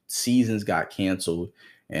seasons got canceled,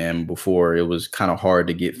 and before it was kind of hard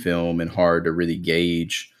to get film and hard to really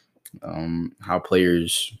gauge how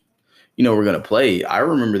players, were going to play. I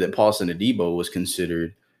remember that Paulson Adebo was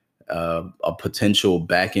considered a potential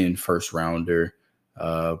back-end first rounder,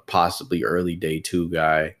 possibly early day two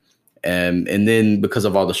guy. And then because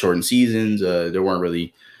of all the shortened seasons, there weren't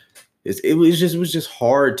really, it was just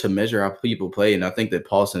hard to measure how people play. And I think that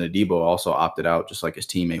Paulson Adebo also opted out, just like his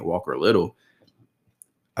teammate Walker Little.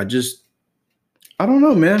 I don't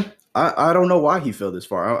know, man. I don't know why he fell this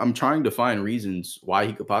far. I'm trying to find reasons why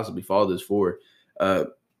he could possibly fall this far.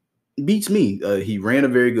 Beats me. He ran a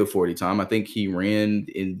very good 40 time. I think he ran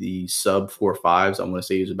in the sub 4.5s. I want to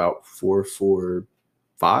say he was about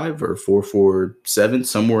 4.45 or 4.47,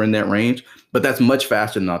 somewhere in that range. But that's much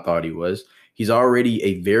faster than I thought he was. He's already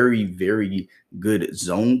a very, very good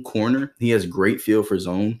zone corner. He has great feel for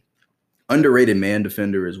zone. Underrated man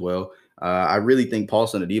defender as well. I really think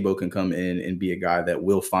Paulson Adebo can come in and be a guy that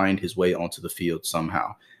will find his way onto the field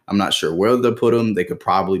somehow. I'm not sure where they'll put him. They could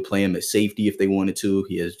probably play him at safety if they wanted to.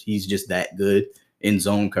 He's just that good in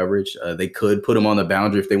zone coverage. They could put him on the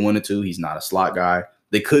boundary if they wanted to. He's not a slot guy.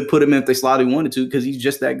 They could put him in if they slot he wanted to because he's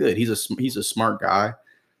just that good. He's a smart guy.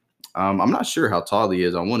 I'm not sure how tall he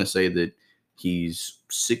is. I want to say that he's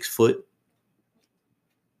 6 foot,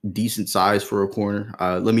 decent size for a corner.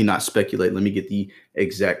 Let me not speculate. Let me get the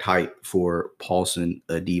exact height for Paulson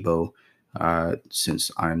Adebo, since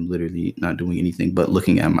I'm literally not doing anything but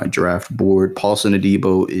looking at my draft board. Paulson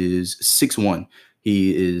Adebo is 6'1".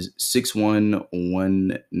 He is 6'1",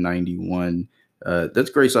 191. That's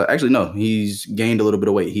great. So actually, no, he's gained a little bit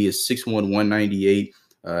of weight. He is 6'1", 198.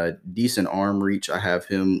 Decent arm reach. I have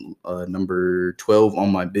him number 12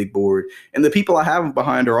 on my big board. And the people I have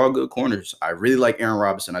behind are all good corners. I really like Aaron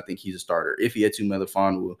Robinson. I think he's a starter. Ifeatu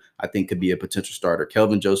Melifonwu, I think, could be a potential starter.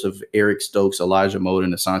 Kelvin Joseph, Eric Stokes, Elijah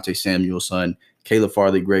Molden, Asante Samuelson, Caleb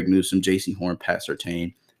Farley, Greg Newsome, J.C. Horn, Pat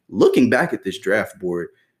Surtain. Looking back at this draft board,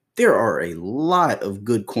 there are a lot of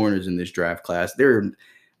good corners in this draft class. And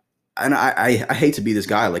I hate to be this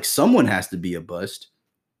guy. Like, someone has to be a bust.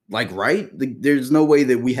 Like, right? There's no way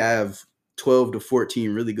that we have 12 to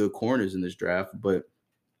 14 really good corners in this draft, but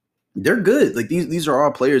they're good. Like, these are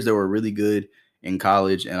all players that were really good in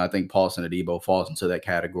college, and I think Paulson Adebo falls into that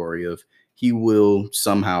category of he will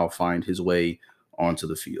somehow find his way onto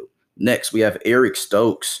the field. Next, we have Eric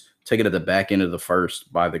Stokes taken at the back end of the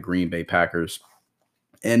first by the Green Bay Packers.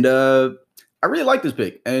 And I really like this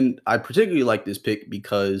pick, and I particularly like this pick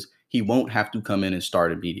because he won't have to come in and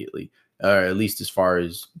start immediately. Or at least as far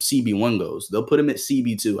as CB1 goes. They'll put him at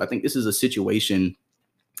CB2. I think this is a situation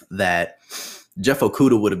that Jeff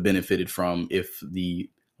Okudah would have benefited from if the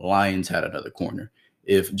Lions had another corner.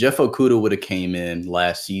 If Jeff Okudah would have came in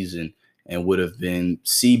last season and would have been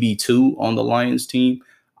CB2 on the Lions team,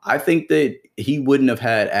 I think that he wouldn't have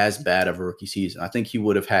had as bad of a rookie season. I think he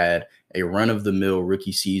would have had a run-of-the-mill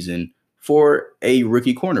rookie season for a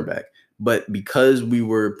rookie cornerback. But because we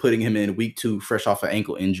were putting him in week 2 fresh off an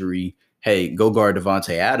ankle injury, hey, go guard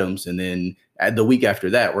Devontae Adams, and then at the week after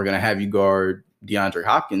that, we're going to have you guard DeAndre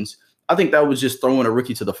Hopkins. I think that was just throwing a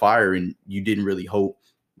rookie to the fire, and you didn't really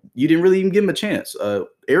even give him a chance.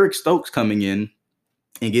 Eric Stokes coming in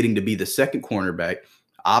and getting to be the second cornerback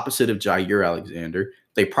opposite of Jair Alexander.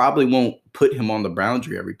 They probably won't put him on the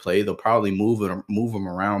boundary every play. They'll probably move him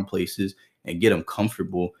around places and get him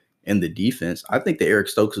comfortable in the defense. I think that Eric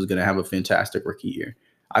Stokes is going to have a fantastic rookie year.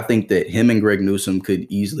 I think that him and Greg Newsome could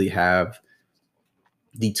easily have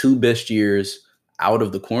the 2 best years out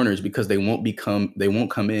of the corners because they won't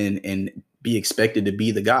come in and be expected to be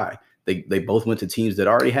the guy. They both went to teams that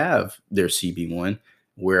already have their CB1,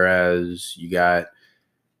 whereas you got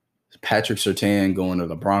Patrick Surtain going to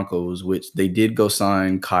the Broncos, which they did go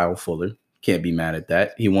sign Kyle Fuller. Can't be mad at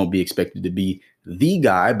that. He won't be expected to be the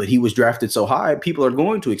guy, but he was drafted so high, people are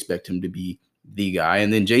going to expect him to be the guy.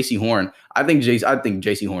 And then J.C. Horn, I think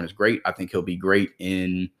J.C. Horn is great. I think he'll be great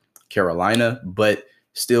in Carolina, but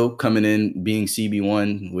still coming in being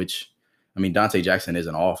CB1, which I mean, Dante Jackson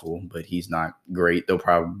isn't awful, but he's not great. They'll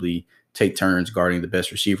probably take turns guarding the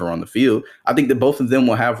best receiver on the field. I think that both of them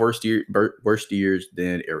will have worse years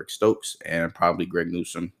than Eric Stokes and probably Greg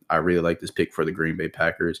Newsome. I really like this pick for the Green Bay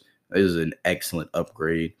Packers. This is an excellent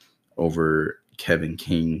upgrade over Kevin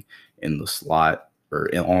King in the slot or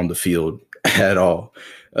on the field at all.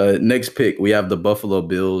 Next pick, we have the Buffalo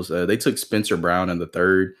Bills. They took Spencer Brown in the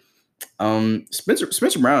third.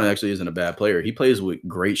 Spencer Brown actually isn't a bad player. He plays with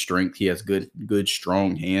great strength. He has good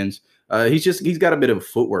strong hands. He's got a bit of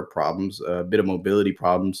footwork problems, a bit of mobility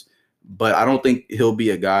problems, but I don't think he'll be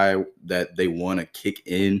a guy that they want to kick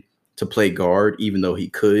in to play guard, even though he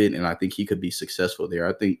could, and I think he could be successful there.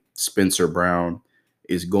 I think Spencer Brown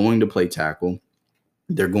is going to play tackle.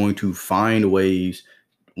 They're going to find ways,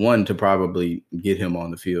 one, to probably get him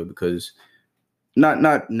on the field because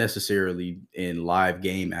not necessarily in live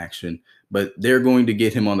game action, but they're going to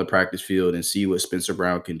get him on the practice field and see what Spencer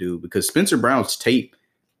Brown can do because Spencer Brown's tape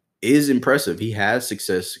is impressive. He has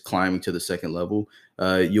success climbing to the second level.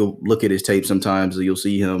 You'll look at his tape sometimes, you'll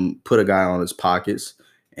see him put a guy on his pockets,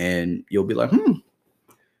 and you'll be like,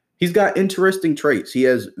 he's got interesting traits. He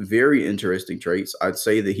has very interesting traits. I'd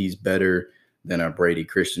say that he's better than a Brady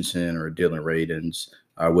Christensen or a Dylan Radins.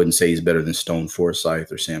 I wouldn't say he's better than Stone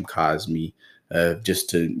Forsythe or Sam Cosmi, just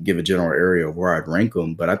to give a general area of where I'd rank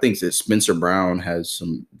him. But I think that Spencer Brown has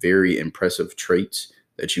some very impressive traits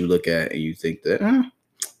that you look at and you think that,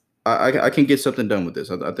 I can get something done with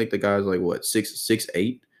this. I think the guy's like, what,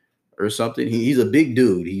 6'8" or something? He's a big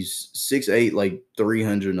dude. He's 6'8", like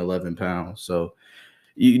 311 pounds. So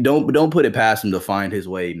you don't put it past him to find his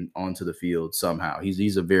way onto the field somehow.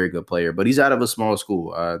 He's a very good player, but he's out of a small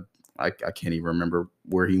school. I can't even remember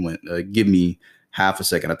where he went. Give me half a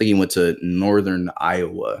second. I think he went to Northern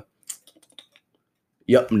Iowa.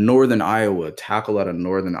 Yep, Northern Iowa. Tackle out of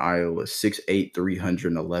Northern Iowa. 6'8",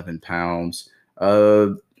 311 pounds.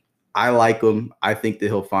 I like him. I think that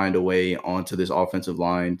he'll find a way onto this offensive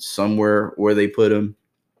line somewhere where they put him.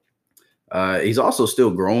 He's also still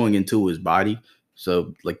growing into his body.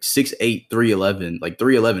 So like 6'8", 311. Like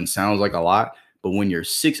 311 sounds like a lot, but when you're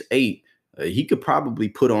 6'8", he could probably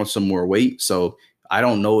put on some more weight. So I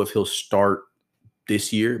don't know if he'll start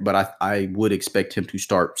this year, but I would expect him to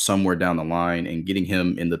start somewhere down the line, and getting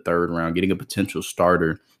him in the third round, getting a potential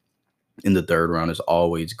starter in the third round is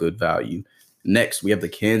always good value. Next, we have the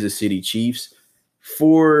Kansas City Chiefs.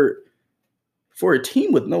 For a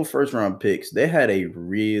team with no first-round picks, they had a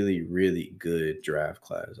really, really good draft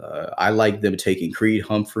class. I like them taking Creed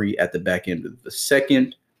Humphrey at the back end of the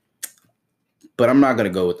second, but I'm not going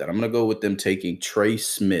to go with that. I'm going to go with them taking Trey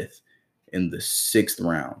Smith in the sixth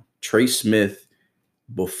round. Trey Smith,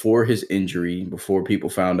 before his injury, before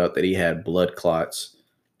people found out that he had blood clots,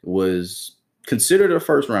 was considered a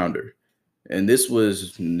first-rounder. And this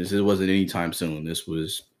wasn't anytime soon. This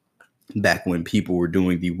was back when people were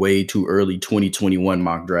doing the way too early 2021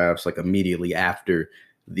 mock drafts, like immediately after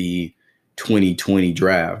the 2020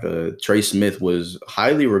 draft. Trey Smith was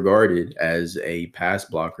highly regarded as a pass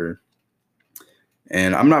blocker.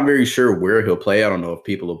 And I'm not very sure where he'll play. I don't know if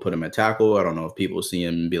people will put him at tackle. I don't know if people will see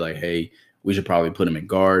him and be like, hey, we should probably put him in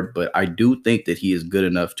guard. But I do think that he is good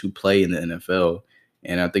enough to play in the NFL.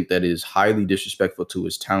 And I think that is highly disrespectful to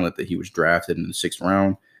his talent that he was drafted in the sixth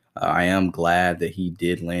round. I am glad that he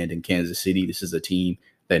did land in Kansas City. This is a team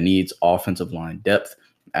that needs offensive line depth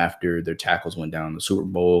after their tackles went down in the Super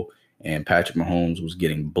Bowl and Patrick Mahomes was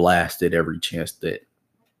getting blasted every chance that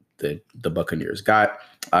the Buccaneers got.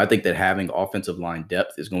 I think that having offensive line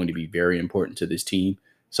depth is going to be very important to this team.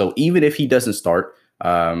 So even if he doesn't start,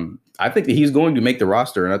 I think that he's going to make the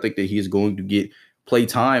roster, and I think that he is going to get play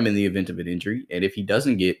time in the event of an injury. And if he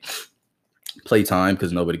doesn't get play time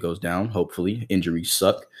because nobody goes down, hopefully, injuries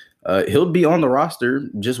suck, he'll be on the roster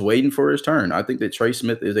just waiting for his turn. I think that Trey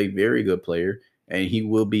Smith is a very good player, and he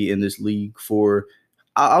will be in this league for,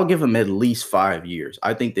 I'll give him at least 5 years.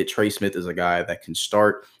 I think that Trey Smith is a guy that can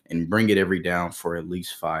start and bring it every down for at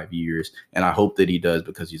least 5 years, and I hope that he does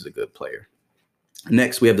because he's a good player.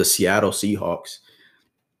 Next, we have the Seattle Seahawks.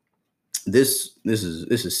 This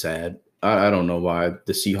is sad. I don't know why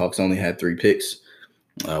the Seahawks only had 3 picks.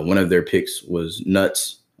 One of their picks was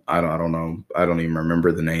nuts. I don't know. I don't even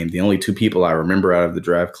remember the name. The only 2 people I remember out of the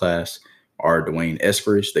draft class are Dwayne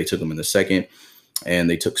Eskridge. They took him in the second, and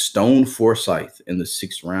they took Stone Forsythe in the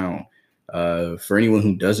 6th round. For anyone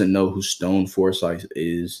who doesn't know who Stone Forsythe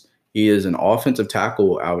is, he is an offensive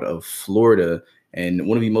tackle out of Florida. And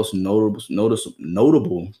one of the most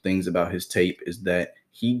notable things about his tape is that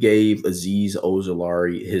he gave Azeez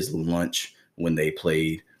Ojulari his lunch when they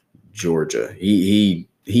played Georgia. He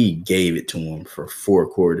he gave it to him for 4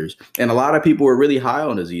 quarters. And a lot of people were really high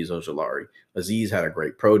on Azeez Ojulari. Azeez had a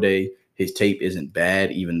great pro day. His tape isn't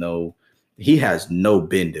bad, even though he has no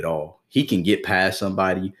bend at all. He can get past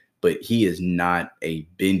somebody, but he is not a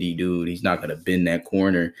bendy dude. He's not going to bend that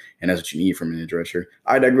corner, and that's what you need from an edge rusher.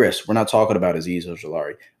 I digress. We're not talking about Azeez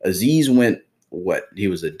Ojulari. Azeez went, what? He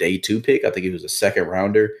was a day 2 pick. I think he was a second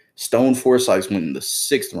rounder. Stone Forsythe went in the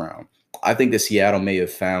 6th round. I think that Seattle may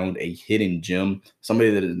have found a hidden gem,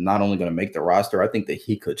 somebody that is not only going to make the roster, I think that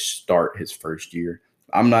he could start his first year.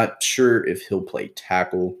 I'm not sure if he'll play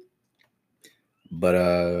tackle,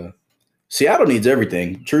 but Seattle needs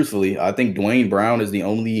everything. Truthfully, I think Dwayne Brown is the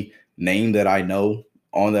only name that I know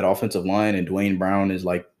on that offensive line, and Dwayne Brown is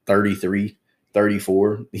like 33,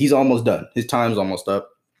 34. He's almost done. His time's almost up.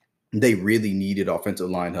 They really needed offensive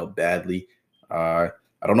line help badly. I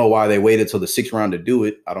don't know why they waited till the 6th round to do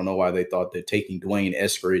it. I don't know why they thought that taking Dwayne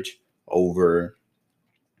Eskridge over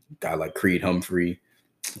a guy like Creed Humphrey.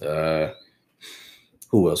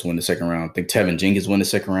 Who else went the 2nd round? I think Tevin Jenkins went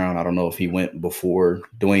the 2nd round. I don't know if he went before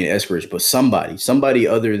Dwayne Eskridge, but somebody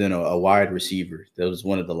other than a wide receiver. That was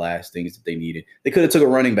one of the last things that they needed. They could have took a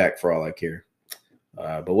running back for all I care.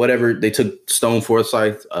 But whatever, they took Stone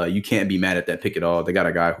Forsythe. You can't be mad at that pick at all. They got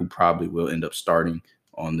a guy who probably will end up starting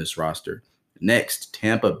on this roster. Next,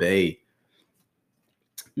 Tampa Bay.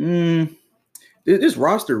 This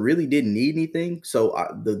roster really didn't need anything. So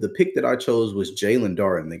the pick that I chose was Jalen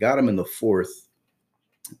Darden. They got him in the 4th.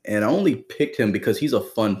 And I only picked him because he's a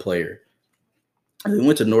fun player. He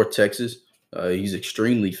went to North Texas. He's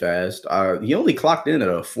extremely fast. He only clocked in at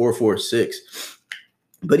a 4.46.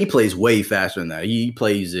 But he plays way faster than that. He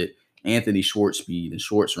plays at Anthony Schwartz speed, and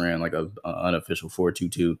Schwartz ran like a unofficial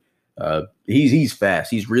 4.22. He's fast.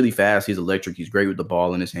 He's really fast. He's electric. He's great with the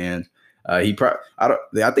ball in his hands. I think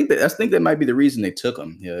that might be the reason they took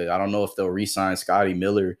him. I don't know if they'll re-sign Scotty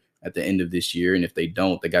Miller at the end of this year, and if they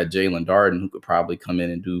don't, they got Jalen Darden, who could probably come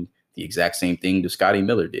in and do the exact same thing that Scotty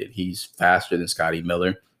Miller did. He's faster than Scotty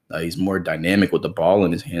Miller. He's more dynamic with the ball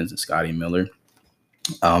in his hands than Scotty Miller.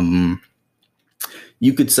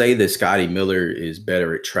 You could say that Scotty Miller is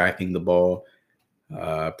better at tracking the ball,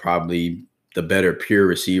 probably the better pure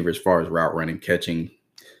receiver as far as route running, catching,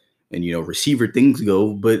 and, receiver things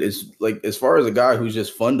go. But it's like, as far as a guy who's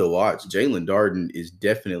just fun to watch, Jalen Darden is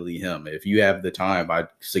definitely him. If you have the time, I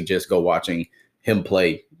suggest go watching him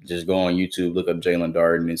play. Just go on YouTube, look up Jalen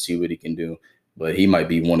Darden and see what he can do. But he might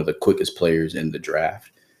be one of the quickest players in the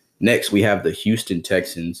draft. Next, we have the Houston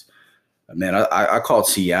Texans. Man, I called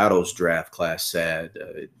Seattle's draft class sad.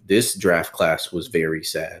 This draft class was very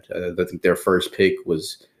sad. I think their first pick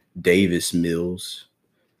was Davis Mills.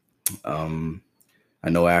 I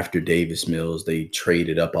know after Davis Mills, they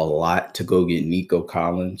traded up a lot to go get Nico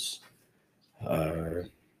Collins.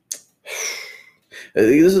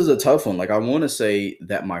 This is a tough one. Like, I want to say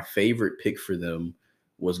that my favorite pick for them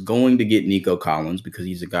was going to get Nico Collins because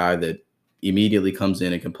he's a guy that immediately comes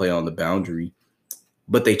in and can play on the boundary.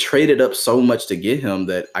 But they traded up so much to get him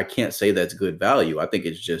that I can't say that's good value. I think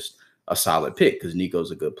it's just a solid pick because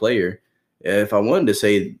Nico's a good player. If I wanted to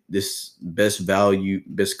say this best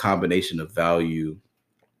combination of value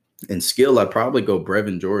and skill, I'd probably go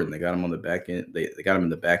Brevin Jordan. They got him on the back end. They got him in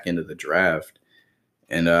the back end of the draft.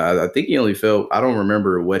 And I think he only fell. I don't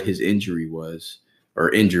remember what his injury was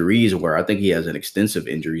or injuries were. I think he has an extensive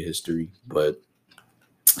injury history. But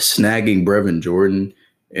snagging Brevin Jordan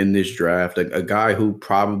in this draft, a guy who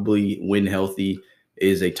probably, when healthy,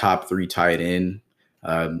 is a top 3 tight end,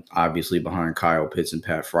 obviously behind Kyle Pitts and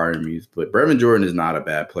Pat Freiermuth. But Brevin Jordan is not a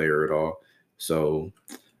bad player at all. So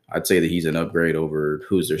I'd say that he's an upgrade over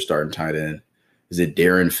who's their starting tight end. Is it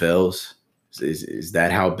Darren Fells? Is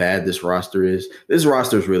that how bad this roster is? This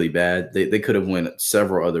roster is really bad. They could have went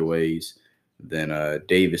several other ways than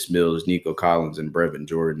Davis Mills, Nico Collins, and Brevin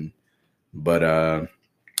Jordan. But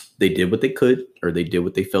they did what they could, or they did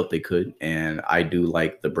what they felt they could. And I do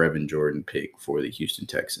like the Brevin Jordan pick for the Houston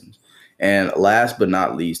Texans. And last but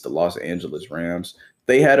not least, the Los Angeles Rams.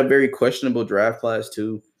 They had a very questionable draft class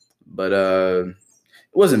too, but it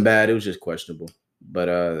wasn't bad. It was just questionable.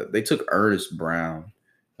 But they took Ernest Brown.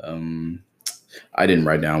 I didn't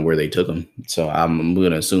write down where they took him, so I'm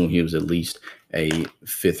going to assume he was at least a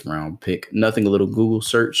 5th round pick. Nothing a little Google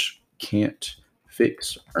search can't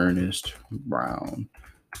fix. Ernest Brown,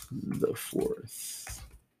 the 4th.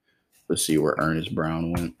 Let's see where Ernest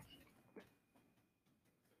Brown went.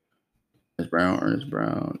 Ernest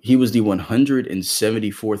Brown. He was the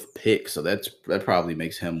 174th pick, so that probably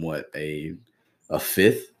makes him what, a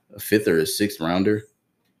 5th or a 6th rounder.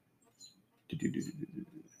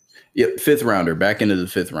 Yep, fifth rounder, back into the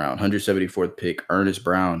fifth round, 174th pick, Ernest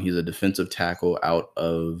Brown. He's a defensive tackle out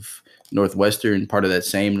of Northwestern, part of that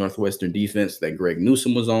same Northwestern defense that Greg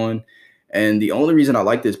Newsome was on. And the only reason I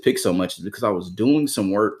like this pick so much is because I was doing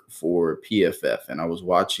some work for PFF and I was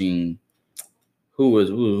watching who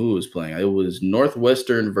was playing. It was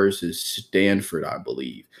Northwestern versus Stanford, I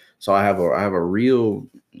believe. So I have a real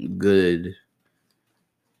good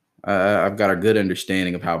I've got a good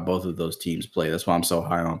understanding of how both of those teams play. That's why I'm so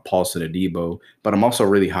high on Paulson Adebo, but I'm also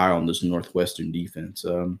really high on this Northwestern defense.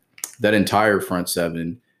 That entire front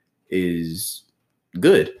seven is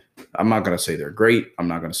good. I'm not going to say they're great. I'm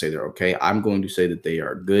not going to say they're okay. I'm going to say that they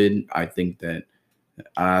are good. I think that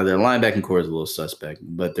their linebacking core is a little suspect,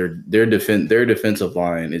 but their defensive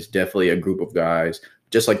line is definitely a group of guys,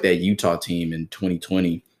 just like that Utah team in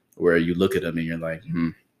 2020, where you look at them and you're like,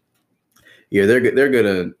 yeah, they're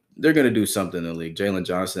gonna do something in the league. Jalen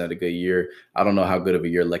Johnson had a good year. I don't know how good of a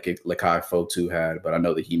year Lekai Fotu had, but I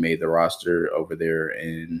know that he made the roster over there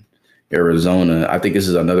in Arizona. I think this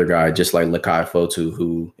is another guy just like Lekai Fotu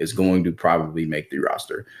who is going to probably make the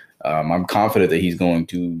roster. I'm confident that he's going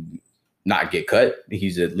to not get cut.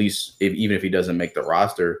 He's at least, even if he doesn't make the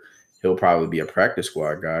roster, he'll probably be a practice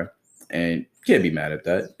squad guy. And can't be mad at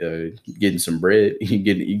that. Getting some bread, you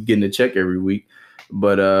getting a check every week.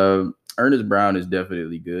 But Ernest Brown is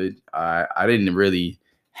definitely good. I didn't really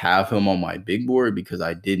have him on my big board because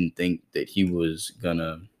I didn't think that he was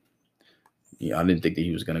gonna. I didn't think that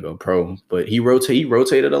he was gonna go pro. But he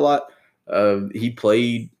rotated a lot. He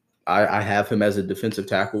played. I have him as a defensive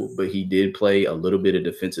tackle, but he did play a little bit of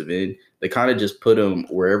defensive end. They kind of just put him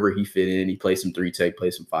wherever he fit in. He played some 3-tech,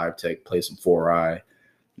 played some 5-tech, played some 4-eye.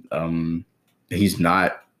 He's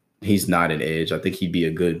not an edge. I think he'd be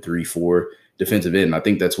a good 3-4 defensive end. I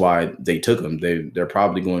think that's why they took him. They're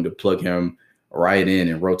probably going to plug him right in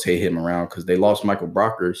and rotate him around because they lost Michael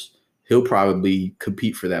Brockers. He'll probably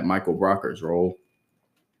compete for that Michael Brockers role.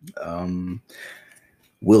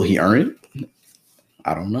 Will he earn it?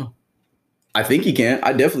 I don't know. I think he can.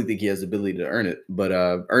 I definitely think he has the ability to earn it. But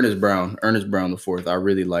Ernest Brown the fourth. I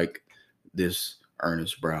really like this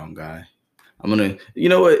Ernest Brown guy. I'm gonna, you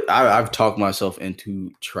know what? I've talked myself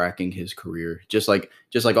into tracking his career, just like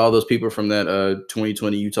all those people from that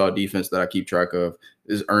 2020 Utah defense that I keep track of.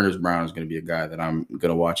 This Ernest Brown is gonna be a guy that I'm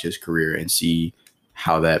gonna watch his career and see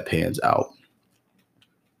how that pans out.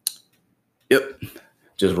 Yep,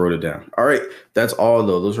 just wrote it down. All right, that's all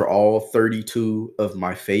though. Those are all 32 of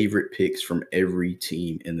my favorite picks from every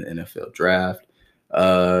team in the NFL draft.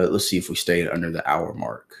 Let's see if we stayed under the hour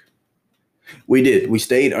mark. We did. We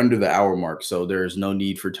stayed under the hour mark, so there's no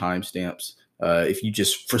need for timestamps. If you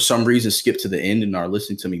just, for some reason, skip to the end and are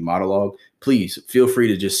listening to me monologue, please feel free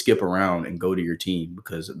to just skip around and go to your team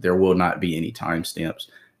because there will not be any timestamps.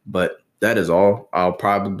 But that is all. I'll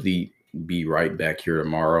probably be right back here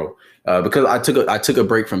tomorrow because I took a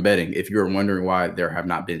break from betting. If you're wondering why there have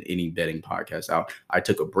not been any betting podcasts out, I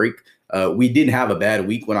took a break. We didn't have a bad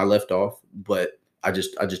week when I left off, but I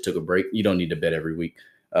just took a break. You don't need to bet every week.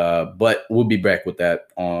 But we'll be back with that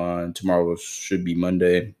on tomorrow. Should be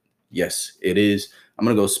Monday. Yes, it is. I'm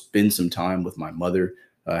going to go spend some time with my mother.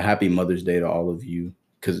 Happy Mother's Day to all of you.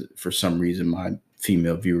 Because for some reason, my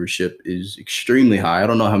female viewership is extremely high. I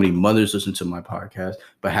don't know how many mothers listen to my podcast,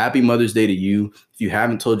 but happy Mother's Day to you. If you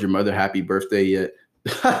haven't told your mother happy birthday yet,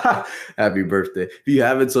 happy birthday. If you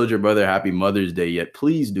haven't told your mother happy Mother's Day yet,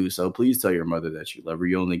 please do so. Please tell your mother that you love her.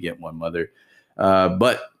 You only get one mother.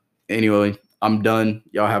 But anyway, I'm done.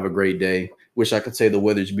 Y'all have a great day. Wish I could say the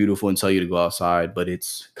weather's beautiful and tell you to go outside, but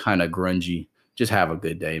it's kind of grungy. Just have a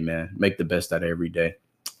good day, man. Make the best out of every day.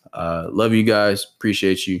 Love you guys.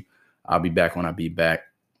 Appreciate you. I'll be back when I be back.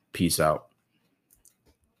 Peace out.